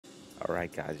All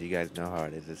right, guys, you guys know how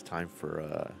it is. It's time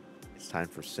for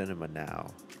cinema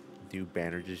now. New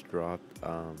banner just dropped.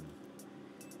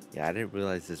 Yeah, I didn't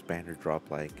realize this banner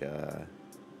dropped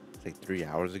it's like 3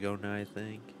 hours ago now. I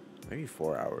think maybe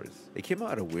 4 hours. It came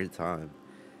out at a weird time.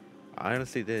 I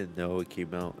honestly didn't know it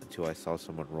came out until I saw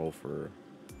someone roll for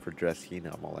Dress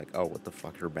Hina. I'm all like, oh, what the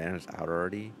fuck? Her banner's out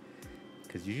already?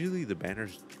 Because usually the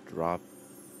banners drop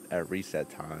at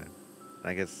reset time.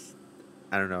 And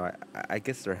I don't know. I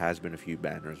guess there has been a few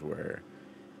banners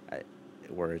I,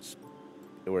 where it's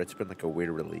been like a weird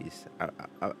release.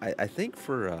 I think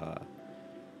for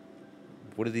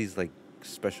what are these like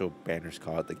special banners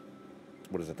called? Like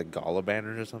what is it? The Gala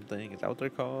banners or something? Is that what they're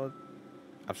called?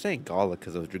 I'm saying Gala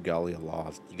because of Dragalia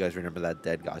Lost. You guys remember that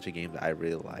dead gotcha game that I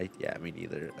really liked? Yeah, me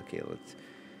neither. Okay, let's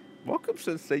welcome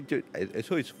Sensei.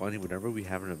 It's always funny whenever we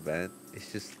have an event.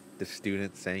 It's just the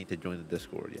students saying to join the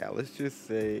Discord. Yeah, let's just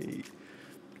say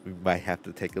we might have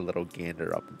to take a little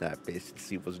gander up in that base and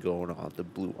see what's going on the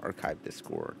Blue Archive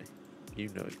Discord. You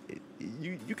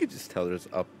could just tell there's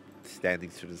upstanding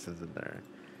citizens in there.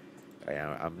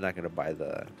 I'm not gonna buy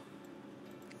the.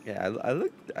 Yeah,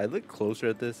 I look closer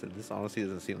at this, and this honestly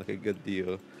doesn't seem like a good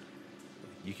deal.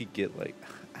 You could get like,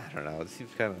 I don't know. It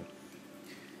seems kind of.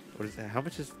 What is that? How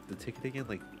much is the ticket again?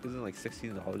 Like, isn't it like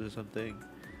 $16 or something?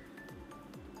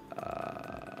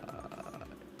 Uh,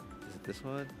 is it this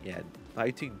one? Yeah,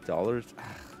 $19.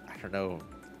 I don't know,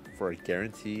 for a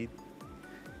guaranteed,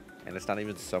 and it's not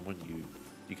even someone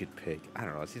you could pick. I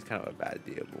don't know. It seems kind of a bad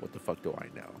deal, but what the fuck do I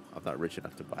know? I'm not rich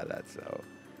enough to buy that, so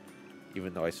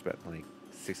even though I spent like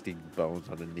 60 bones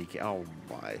on the Nikki, oh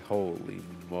my holy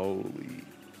moly,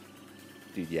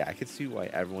 dude! Yeah, I can see why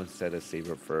everyone said a save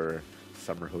up for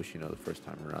Summer Hoshino the first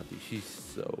time around. Dude, she's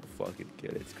so fucking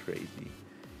good. It's crazy.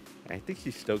 I think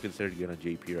she's still considered good on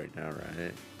JP right now,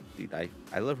 right? Dude,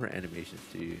 I love her animations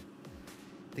too.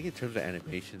 I think in terms of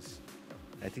animations,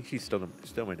 I think she's still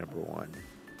my number one.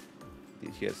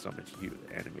 Dude, she has so much cute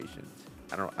animations.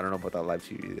 I don't know about that live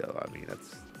studio though. I mean,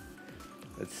 that's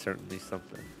certainly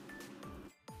something.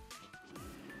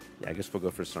 Yeah, I guess we'll go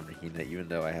for Summer Hina, even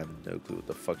though I have no clue what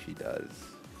the fuck she does.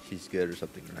 She's good or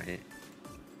something, right?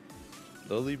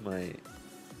 Literally,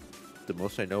 the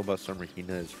most I know about Summer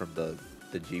Hina is from the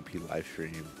GP live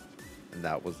stream, and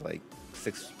that was like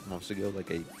 6 months ago,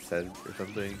 like I said or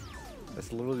something.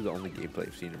 That's literally the only gameplay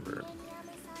I've seen of her.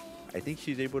 I think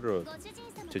she's able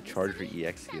to charge her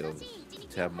EX skills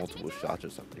to have multiple shots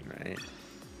or something, right?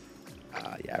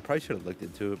 Yeah, I probably should have looked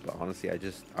into it, but honestly,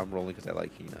 I'm rolling because I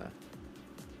like Hina.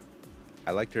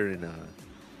 I liked her in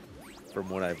from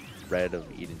what I've read of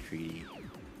Eden Treaty.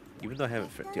 Even though I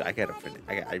haven't, dude, I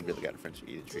really gotta finish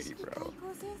Eden Treaty, bro.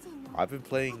 I've been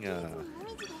playing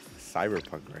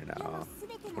Cyberpunk right now,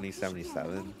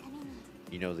 2077.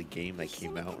 You know, the game that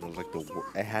came out and it was like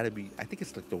it had to be. I think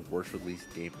it's like the worst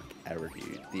released game like ever,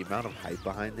 dude. The amount of hype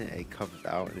behind it, it comes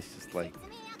out and it's just like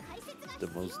the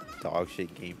most dog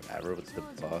shit game ever with the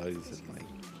bugs and like.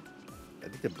 I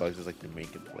think the bugs is like the main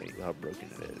complaint, how broken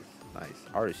it is. Nice.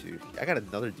 Artisu. I got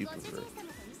another dupe of her.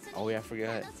 Oh yeah, I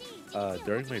forgot.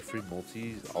 During my free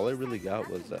multis, all I really got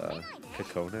was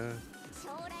Kakona,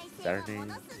 is that her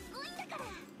name?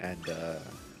 And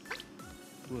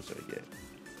who else did I get?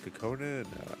 Kakona and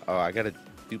oh, I got a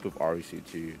dupe of Arisu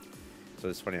too. So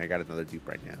it's funny, I got another dupe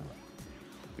right now.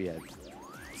 But yeah,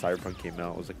 Cyberpunk came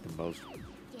out, it was like the most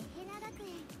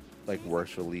like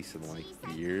worst release in like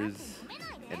years.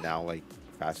 And now like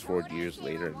fast forward years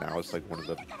later, now it's like one of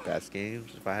the best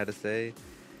games if I had to say.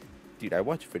 Dude, I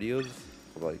watch videos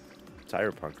of like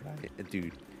Cyberpunk, right? And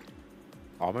dude,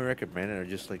 all my recommended are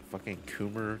just like fucking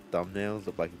Coomer thumbnails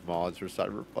of like mods for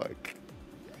Cyberpunk.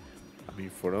 I mean,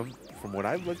 from what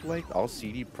I've looked like, all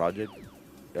CD Project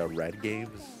Red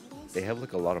games, they have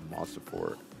like a lot of mod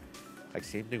support. Like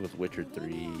same thing with Witcher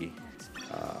 3.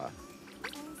 Uh,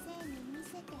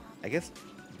 I guess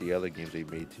the other games they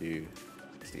made too.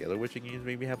 The other Witcher games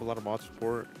maybe have a lot of mod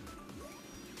support.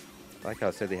 Like how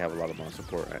I said, they have a lot of mod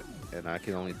support, and I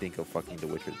can only think of fucking The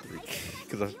Witcher 3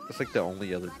 because that's like the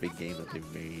only other big game that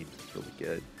they've made. It's really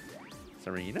good.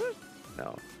 Summer Hina?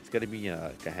 No, it's gotta be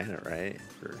Gehenna, right?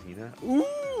 For Hina.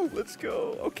 Ooh, let's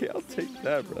go. Okay, I'll take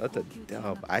that, bro. That's a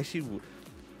dub. I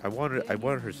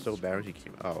wanted her so bad when she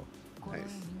came. Oh,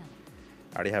 nice.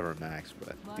 I already have her max,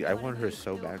 but dude, I wanted her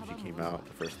so bad when she came out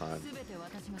the first time.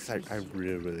 Cause I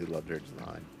really, really loved her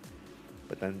design.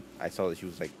 But then I saw that she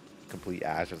was like complete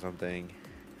ash or something.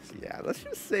 So yeah, let's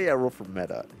just say I roll for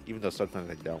meta, even though sometimes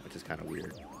I don't, which is kind of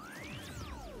weird.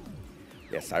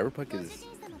 Yeah, Cyberpunk is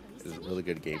a really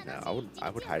good game now. I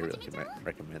would highly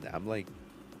recommend it. I'm like,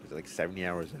 is it like 70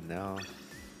 hours in now?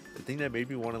 The thing that made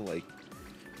me want to like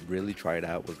really tried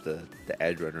out was the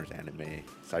Edge Runners anime,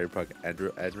 Cyberpunk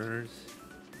Edge Runners.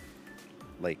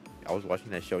 Like I was watching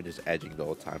that show and just edging the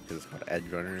whole time because it's called Edge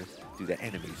Runners. Dude, that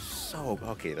anime is so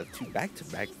okay. The two back to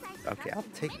back. Okay, I'll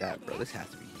take that, bro. This has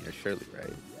to be Hina Shirley,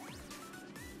 right?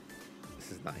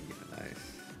 This is not even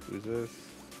nice. Who's this?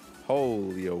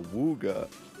 Holy Awooga.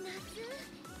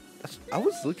 I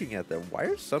was looking at them. Why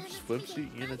are some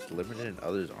swimsuit units limited and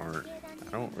others aren't? I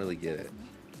don't really get it.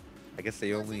 I guess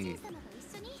they only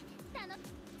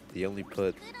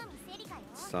put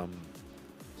some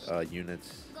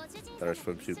units that are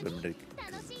swimsuit limited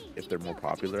if they're more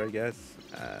popular, I guess.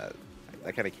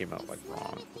 That kind of came out like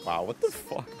wrong. Wow, what the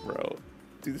fuck, bro?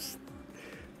 Dude, this...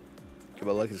 Okay,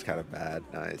 my luck is kind of bad.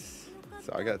 Nice.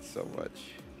 So I got so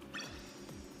much.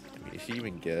 I mean, is she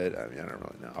even good? I mean, I don't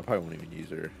really know. I probably won't even use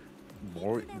her.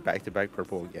 More back-to-back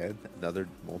purple again. Another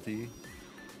multi.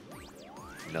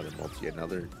 Another multi.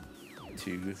 Another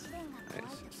two.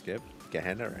 Nice. Skip.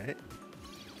 Gehenna, right?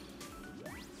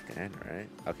 Gehenna, right?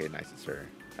 Okay, nice. It's her.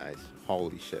 Nice.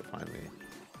 Holy shit, finally.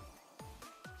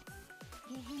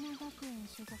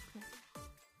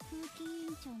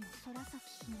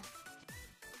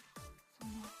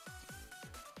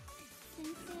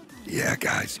 Yeah,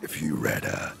 guys, if you read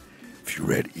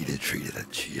Eden Treaty,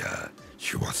 that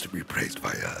she wants to be praised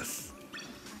by us.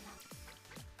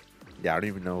 Yeah, I don't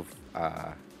even know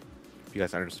if you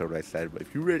guys understood what I said, but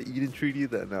if you read Eden Treaty,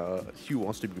 then she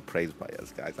wants to be praised by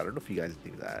us, guys. I don't know if you guys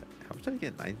knew that. How much did I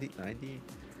get? 90?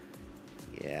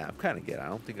 Yeah, I'm kind of good. I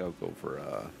don't think I'll go for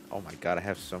oh my god, I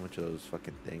have so much of those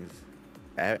fucking things.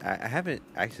 I haven't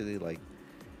actually like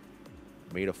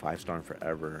made a 5-star in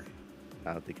forever.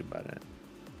 Now that I think about it.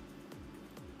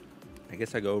 I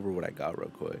guess I go over what I got real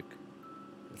quick.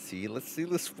 Let's see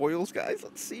the spoils, guys.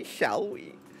 Let's see, shall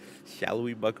we? Shall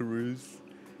we, buckaroos?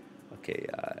 Okay,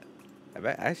 I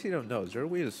actually don't know. Is there a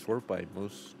way to sort by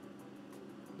most,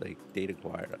 like, data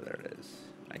acquired? Oh, there it is.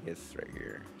 I guess right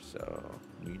here. So,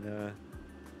 Nina.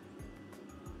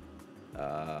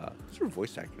 What's her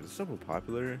voice actor? Is this someone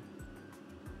popular?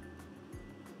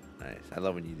 Nice. I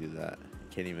love when you do that.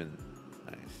 Can't even...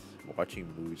 Nice.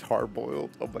 Watching movies. Hard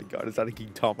boiled. Oh my god, is that a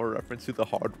Gintama reference to the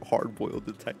hard boiled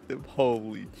detective?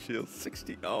 Holy chill.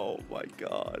 60. Oh my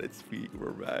god, it's me.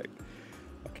 We're back.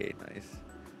 Okay, nice.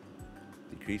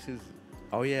 Decreases.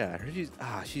 Oh yeah, I heard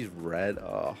she's red.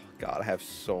 Oh god, I have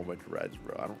so much reds,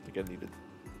 bro. I don't think I need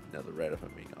another red if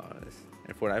I'm being honest.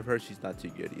 And from what I've heard, she's not too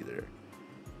good either.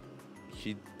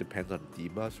 She depends on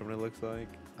debuffs from what it looks like.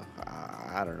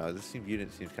 I don't know. This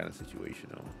unit seems kind of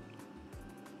situational.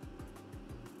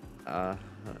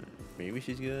 Maybe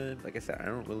she's good. Like I said,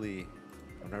 I'm not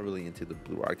really into the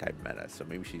blue archive meta, so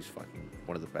maybe she's fucking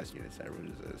one of the best units ever. What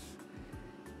is this?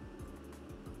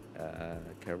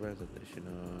 Caravan's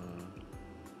additional.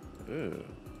 Ooh,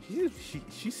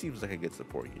 she seems like a good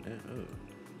support unit. Ooh,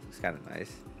 it's kind of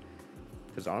nice.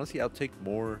 Because honestly, I'll take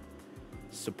more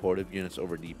supportive units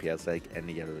over DPS like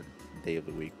any other day of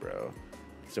the week, bro.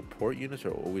 Support units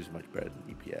are always much better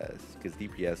than DPS because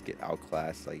DPS get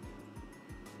outclassed like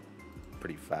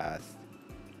pretty fast.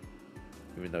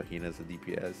 Even though Hina's a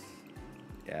DPS.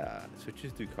 Yeah,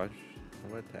 switches to combat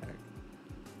attack.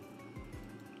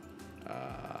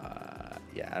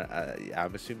 Yeah,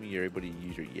 I'm assuming you're able to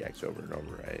use your EX over and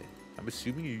over, right? I'm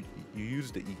assuming you use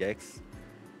the EX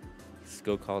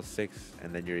skill call 6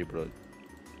 and then you're able to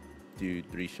do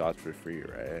 3 shots for free,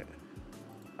 right?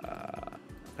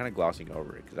 I'm kind of glossing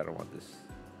over it because I don't want this.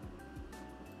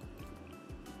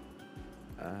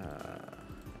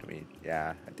 I mean,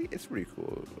 yeah, I think it's pretty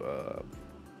cool.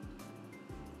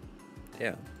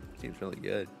 Yeah, seems really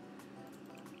good.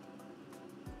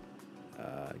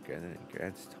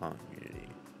 Grant's Taunt Immunity.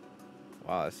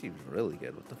 Wow, that seems really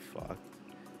good. What the fuck?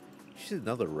 She's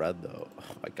another red though.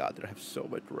 Oh my god, dude, I have so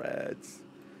much reds.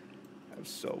 I have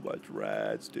so much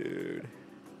reds, dude.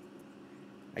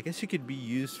 I guess she could be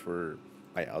used for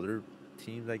my other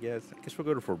teams, I guess. I guess we'll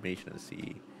go to formation and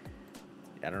see.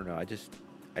 I don't know.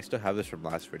 I still have this from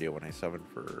last video when I summoned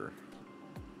for...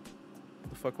 What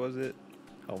the fuck was it?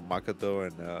 Oh, Makoto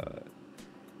and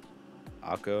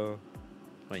Akko.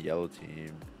 My yellow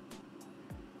team.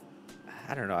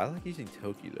 I don't know. I like using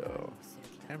Toki though.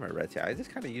 Kind of my red team. I just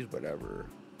kind of use whatever.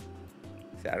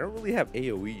 See, I don't really have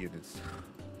AoE units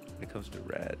when it comes to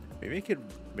red.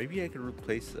 Maybe I could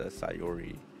replace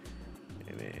Sayori.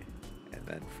 Maybe. And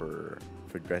then for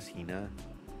Dress Hina,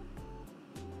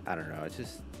 I don't know. It's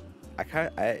just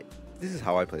this is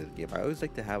how I play the game. I always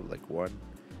like to have like one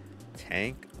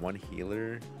tank, one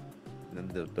healer, and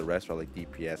then the rest are like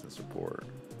DPS and support.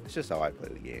 It's just how I play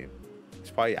the game. It's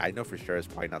probably, I know for sure it's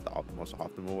probably not the most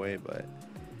optimal way, but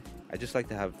I just like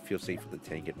to feel safe with the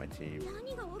tank in my team.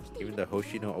 Even though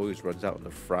Hoshino always runs out in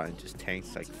the front and just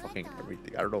tanks like fucking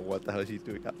everything. I don't know what the hell she's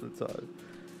doing half the time.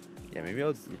 Yeah, maybe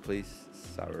I'll replace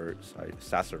Sasori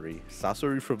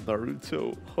from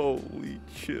Naruto. Holy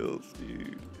chills,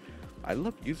 dude. I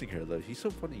love using her though. She's so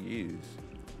fun to use.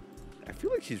 I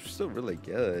feel like she's still really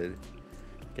good.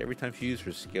 Like, every time she uses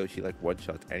her skill, she like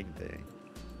one-shots anything,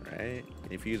 right?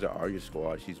 And if you use an Arya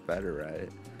squad, she's better, right?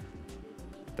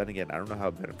 But then again, I don't know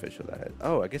how beneficial that is.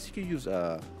 Oh, I guess you could use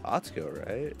Atsuko,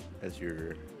 right? As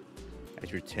your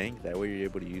tank. That way you're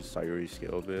able to use Sayori's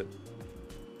skill a bit.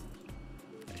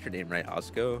 Her name right,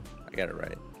 Osco? I got it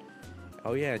right.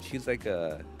 Oh yeah, and she's like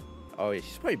oh yeah,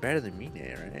 she's probably better than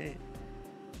Mine, right?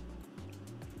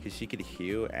 Because she could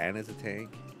heal and as a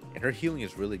tank. And her healing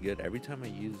is really good. Every time I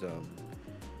use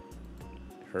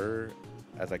her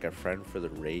as like a friend for the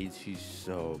raids, she's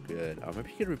so good. Maybe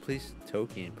you could replace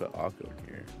Toki and put Akko in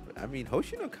here. But, I mean,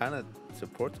 Hoshino kind of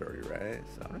supports her, right?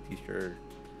 So I'm not too sure.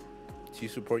 2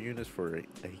 support units for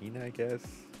Hina, I guess.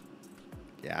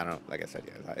 Yeah, I don't, like I said,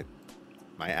 guys,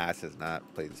 my ass has not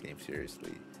played this game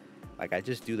seriously. Like, I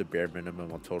just do the bare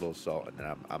minimum on total assault, and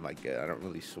then I'm like good. I don't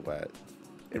really sweat.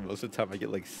 And most of the time, I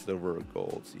get like silver or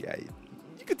gold. So yeah,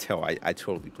 you can tell I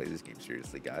totally play this game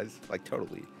seriously, guys. Like,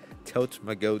 totally. Totes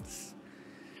my goats.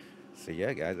 So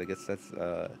yeah, guys, I guess that's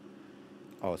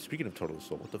oh, speaking of total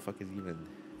assault, what the fuck is even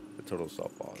the total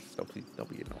assault boss? So please don't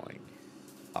be annoying.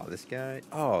 Oh, this guy.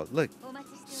 Oh, look,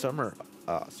 Summer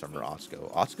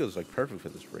Osco. Osco is like perfect for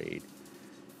this raid.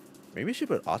 Maybe I should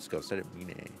put Atsuko instead of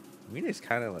Mine. Mine is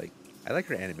kind of like, I like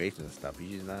her animation and stuff, but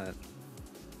she's not,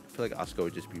 I feel like Atsuko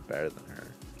would just be better than her.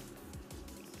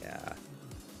 Yeah,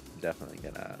 I'm definitely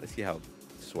gonna, let's see how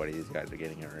sweaty these guys are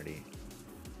getting already.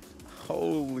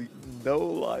 Holy, no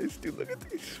lies, dude, look at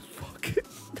these fucking,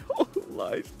 no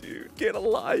lies, dude, get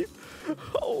alive.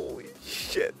 Holy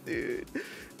shit, dude.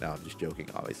 No, I'm just joking,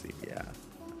 obviously, yeah.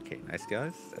 Okay, nice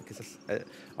guys. I guess that's,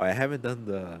 oh, I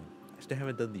still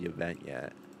haven't done the event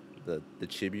yet. The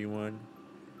chibi one.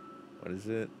 What is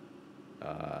it?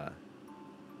 Okay,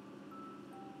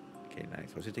 nice.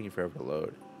 What's it taking forever to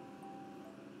load?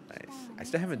 Nice. I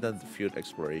still haven't done the field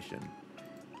exploration.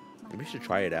 Maybe I should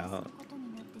try it out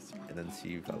and then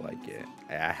see if I like it.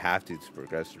 I have to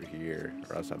progress through here,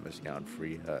 or else I'm missing out on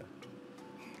free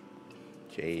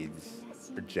jades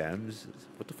or gems.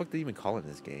 What the fuck do they even call it in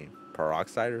this game?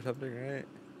 Peroxide or something, right?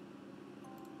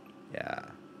 Yeah.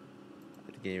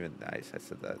 The game is nice. I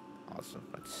said that. Awesome.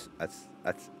 That's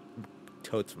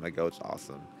totes my goats.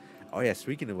 Awesome. Oh yeah.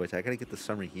 Speaking of which, I gotta get the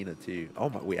Summer Hina too. Oh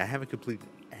my, wait, I haven't completed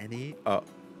any. Oh,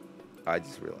 I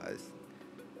just realized.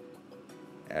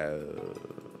 Oh,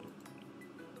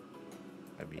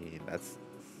 I mean that's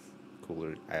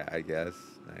cooler. I guess.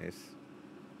 Nice.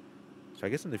 So I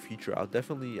guess in the future, I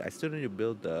still need to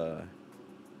build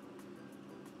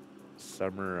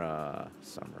summer.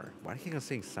 Why can't I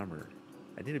saying summer?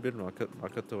 I need to build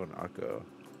Makoto and Akko.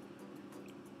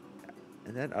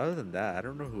 And then other than that, I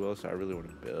don't know who else I really want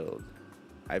to build.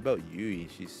 I built Yui.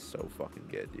 She's so fucking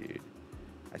good, dude.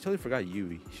 I totally forgot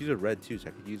Yui. She's a red too, so I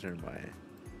could use her in my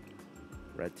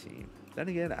red team. Then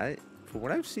again, from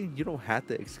what I've seen, you don't have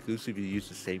to exclusively use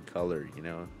the same color, you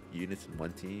know, units in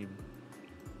one team.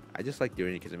 I just like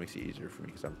doing it because it makes it easier for me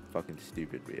because I'm fucking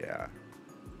stupid, but yeah.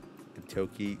 And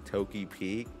Toki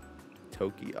Peak.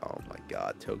 Toki, oh my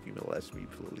god, Toki molest me,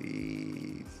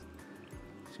 please.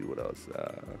 Let's see what else,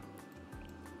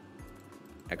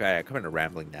 okay, I'm kind of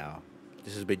rambling now.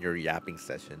 This has been your yapping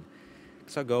session.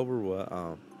 So I'll go over what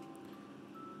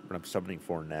I'm summoning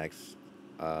for next.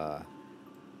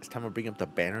 It's time to bring up the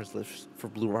banners list for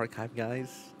Blue Archive,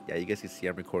 guys. Yeah, you guys can see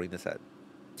I'm recording this at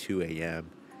 2 a.m.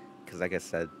 Because like I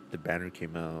said, the banner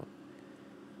came out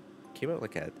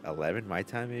like at 11 my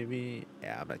time, maybe.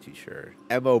 Yeah, I'm not too sure.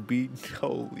 MLB,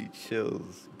 holy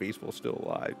chills. Baseball's still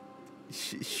alive.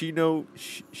 Shinzo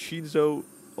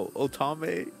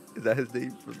Otame, is that his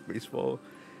name for baseball?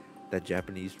 That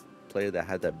Japanese player that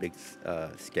had that big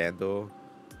scandal.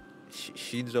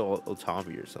 Shinzo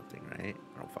Otami or something, right?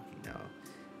 I don't fucking know.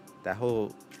 That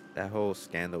whole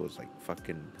scandal was like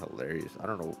fucking hilarious. I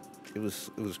don't know. It was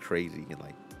crazy and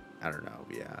like I don't know.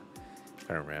 But yeah,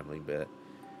 kind of rambling, but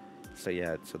so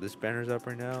yeah. So this banner's up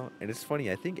right now, and it's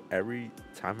funny. I think every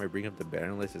time I bring up the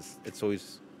banner list, it's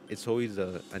always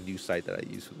a new site that I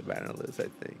use for the banner list, I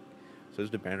think. So there's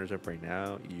the banners up right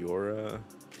now. Iora,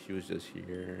 she was just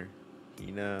here.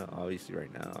 Hina, obviously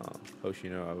right now.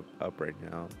 Hoshino up right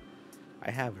now. I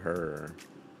have her.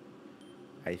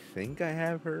 I think I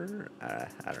have her.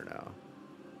 I don't know.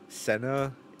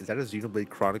 Senna, is that a Xenoblade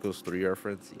Chronicles 3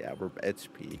 reference? Yeah, it's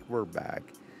peak. We're back.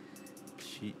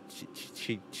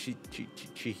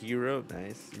 Chihiro,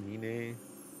 nice.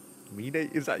 Mine,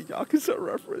 is that Yakuza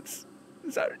reference?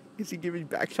 Is he giving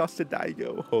back shots to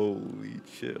Daigo? Holy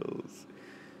chills.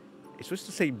 It's supposed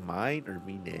to say mine or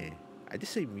Mine. I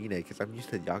just say Mine because I'm used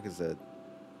to Yakuza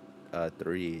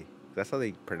 3. That's how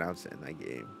they pronounce it in that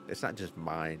game. It's not just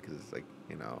mine because it's like,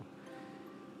 you know.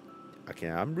 Okay,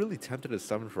 I'm really tempted to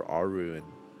summon for Aru and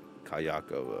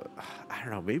Kayako. I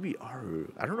don't know, maybe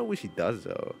Aru. I don't know what she does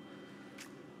though.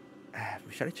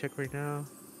 Should I check right now?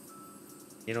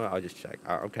 You know what? I'll just check.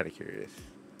 I'm kind of curious.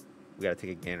 We gotta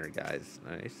take a gander, guys.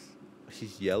 Nice.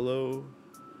 She's yellow.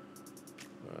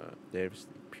 There's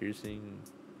piercing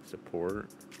support.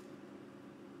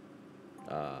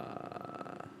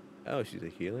 Oh, she's a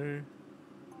healer.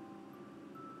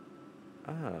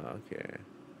 Ah, okay.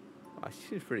 Oh,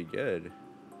 she's pretty good.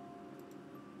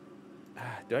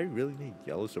 Do I really need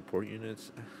yellow support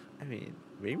units? I mean,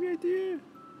 maybe I do.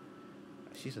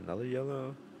 She's another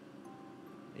yellow.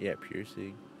 Yeah,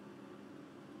 piercing.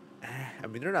 I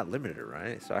mean, they're not limited,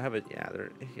 right? So I have it. Yeah, they're.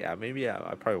 Yeah, maybe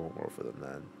I probably won't roll for them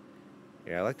then.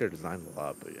 Yeah, I like their design a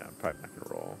lot, but yeah, I'm probably not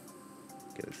gonna roll.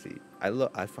 Get a seat.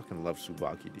 I fucking love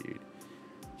Tsubaki, dude.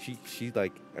 She's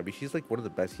like, I mean, she's like one of the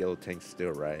best yellow tanks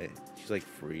still, right? She's like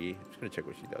free. I'm just gonna check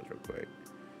what she does real quick.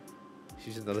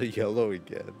 She's another yellow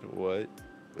again. What?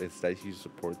 It's that she's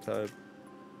support type.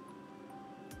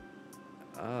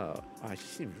 Oh, wow, she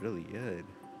seems really good.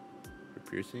 For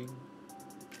piercing.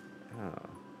 Oh,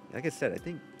 like I said, I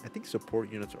think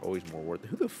support units are always more worth it.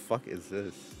 Who the fuck is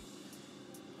this?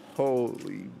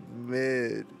 Holy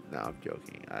mid. No, I'm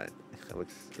joking. It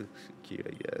looks cute,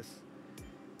 I guess.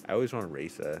 I always want to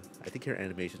race her. I think her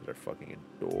animations are fucking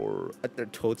adorable. They're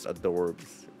totes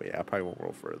adorbs. But yeah, I probably won't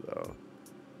roll for her though.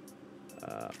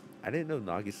 I didn't know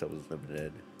Nagisa was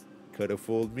limited. Could have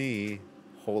fooled me.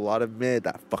 Whole lot of mid.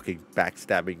 That fucking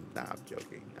backstabbing. Nah, I'm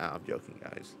joking. Nah, I'm joking,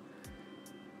 guys.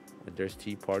 When there's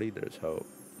tea party, there's hope.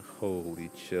 Holy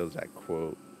chills, that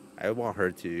quote. I want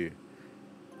her to.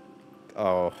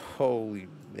 Oh, holy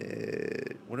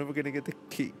mid. When are we gonna get the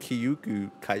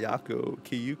Kayako,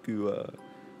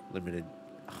 limited?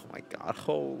 Oh my god,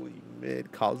 holy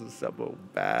mid. Causes Sebo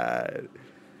bad.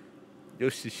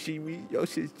 Yoshishimi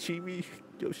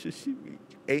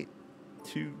ain't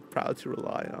too proud to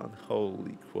rely on.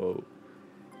 Holy quote.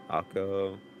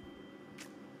 Akko.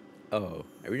 Oh,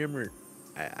 I remember.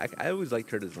 I always liked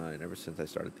her design ever since I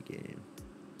started the game.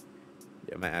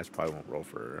 Yeah, my ass probably won't roll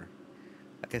for her.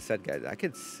 Like I said, guys, I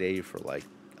could save for like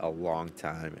a long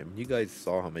time. I mean, you guys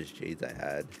saw how much jades I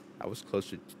had. I was close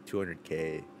to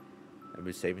 200k. I've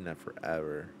been saving that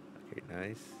forever. Okay,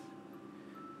 nice.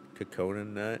 Coconut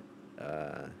nut.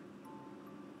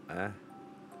 I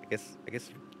guess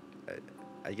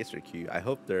they're cute. I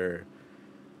hope their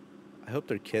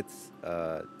kits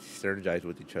synergize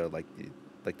with each other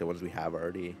like the ones we have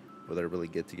already, where they're really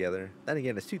good together. Then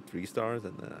again, it's 2 3-stars,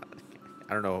 and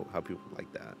I don't know how people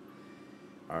like that.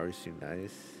 Arisu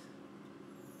nice.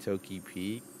 Toki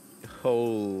Peak.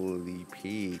 Holy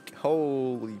peak.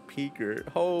 Holy peaker.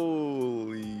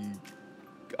 Holy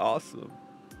awesome.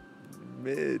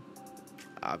 Mid.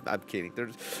 I'm kidding.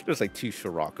 There's like 2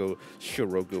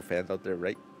 Shiroko fans out there,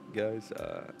 right, guys?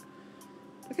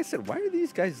 Like I said, why are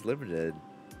these guys limited?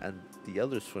 And the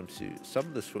other swimsuit, some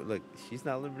of the like she's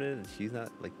not limited, and she's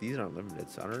not like these aren't limited.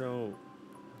 So I don't know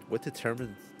what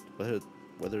determines whether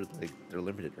like they're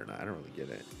limited or not. I don't really get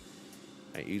it.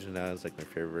 Izuna is like my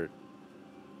favorite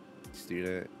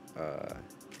student.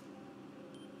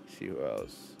 See who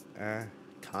else?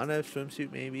 Kana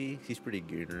swimsuit maybe. She's pretty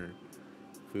gooner.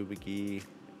 Fubuki,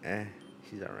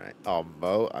 she's alright. Oh,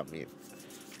 Mo, I mean,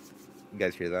 you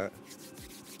guys hear that?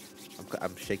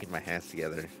 I'm shaking my hands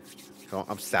together.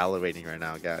 I'm salivating right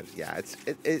now, guys. Yeah, it's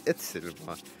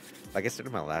cinema. Like I said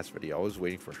in my last video, I was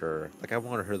waiting for her. Like I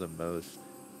wanted her the most.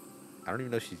 I don't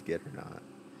even know if she's good or not.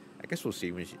 I guess we'll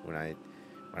see when I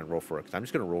roll for her. Cause I'm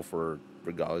just gonna roll for her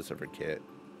regardless of her kit.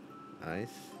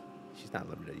 Nice. She's not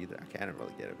limited either. I can't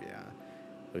really get it. Yeah.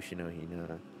 Hoshino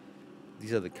Hina.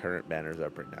 These are the current banners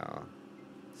up right now.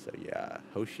 So yeah,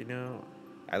 Hoshino.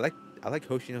 I like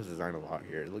Hoshino's design a lot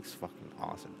here. It looks fucking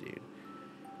awesome, dude.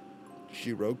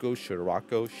 Shiroki,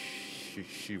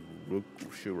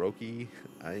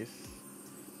 nice.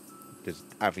 Just,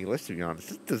 I mean, let's be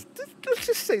honest. Let's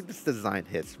just say this design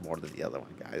hits more than the other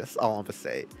one, guys. That's all I'm gonna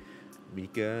say.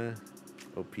 Mika,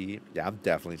 OP. Yeah, I'm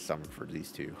definitely summoned for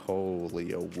these 2.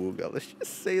 Holy Owuga. Let's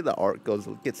just say the art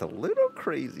gets a little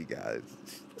crazy, guys.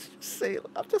 Let's just say,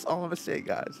 that's all I'm gonna say,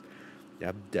 guys. Yeah,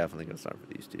 I'm definitely gonna summon for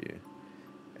these 2.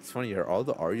 It's funny, are all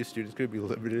the Arya students gonna be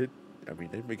limited? I mean,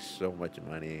 they make so much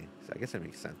money. So I guess it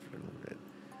makes sense for them limited.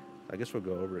 I guess we'll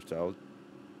go over. So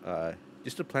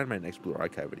just to plan my next Blue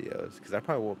Archive videos, because I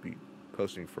probably won't be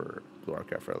posting for Blue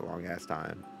Archive for a long ass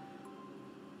time.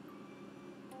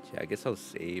 Yeah, I guess I'll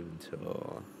save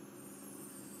until.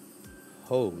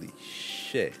 Holy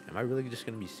shit! Am I really just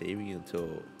gonna be saving until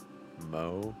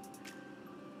Mo?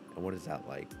 And what is that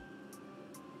like?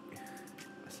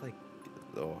 That's like,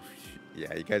 oh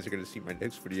yeah, you guys are gonna see my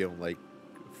next video in like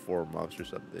 4 months or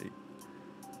something.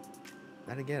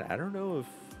 And again, I don't know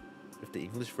if the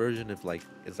English version of like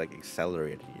is like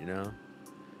accelerated, you know?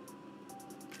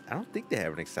 I don't think they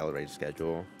have an accelerated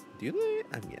schedule. Do they?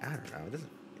 I mean, I don't know.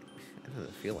 It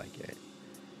doesn't feel like it.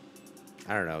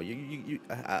 I don't know.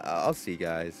 I'll see,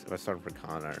 guys, if I start for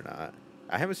Kana or not.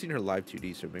 I haven't seen her live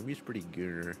 2D, so maybe it's pretty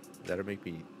gooner. That'll make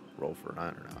me roll for. I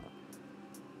don't know.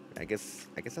 I guess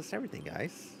that's everything,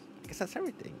 guys. I guess that's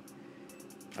everything.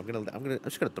 I'm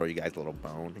just gonna throw you guys a little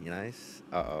bone, you guys.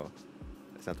 Uh-oh.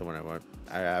 That's not the one I want.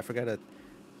 I forgot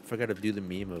to do the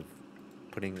meme of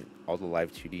putting all the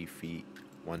live 2D feet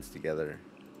ones together.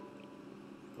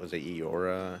 Was it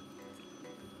Eora?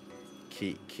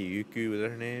 Kiyuku, was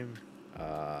that her name?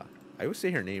 I always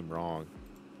say her name wrong.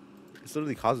 It's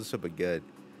literally causes so good.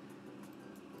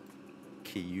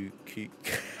 Kiyuku.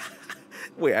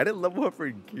 Wait, I didn't level up her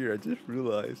gear. I just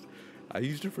realized I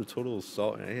used her for total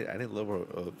assault, and I didn't level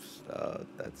her up.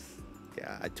 That's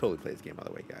yeah. I totally play this game, by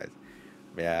the way, guys.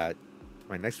 Yeah,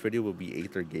 my next video will be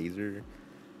Aether Gazer.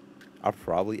 I'll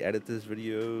probably edit this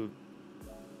video.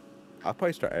 I'll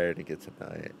probably start editing it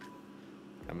tonight.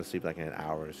 I'm gonna sleep like in an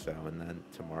hour or so, and then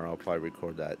tomorrow I'll probably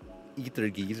record that Aether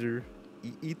Gazer.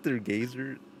 Aether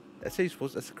Gazer. That's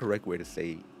the correct way to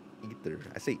say ether.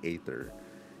 I say Aether.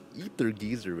 Aether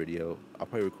Gazer video. I'll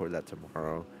probably record that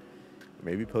tomorrow.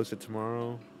 Maybe post it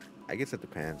tomorrow. I guess it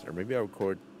depends. Or maybe I'll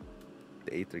record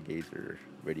the Aether Gazer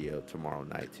video tomorrow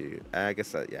night too. I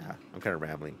guess yeah, I'm kind of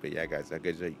rambling, but yeah, guys,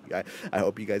 I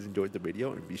hope you guys enjoyed the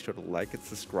video, and be sure to like and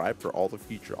subscribe for all the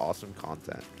future awesome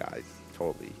content, guys.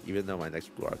 Totally. Even though my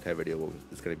next Blue Archive video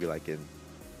is gonna be like in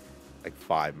like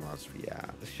 5 months. Yeah,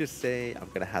 let's just say I'm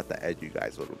gonna have to edge you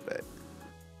guys a little bit.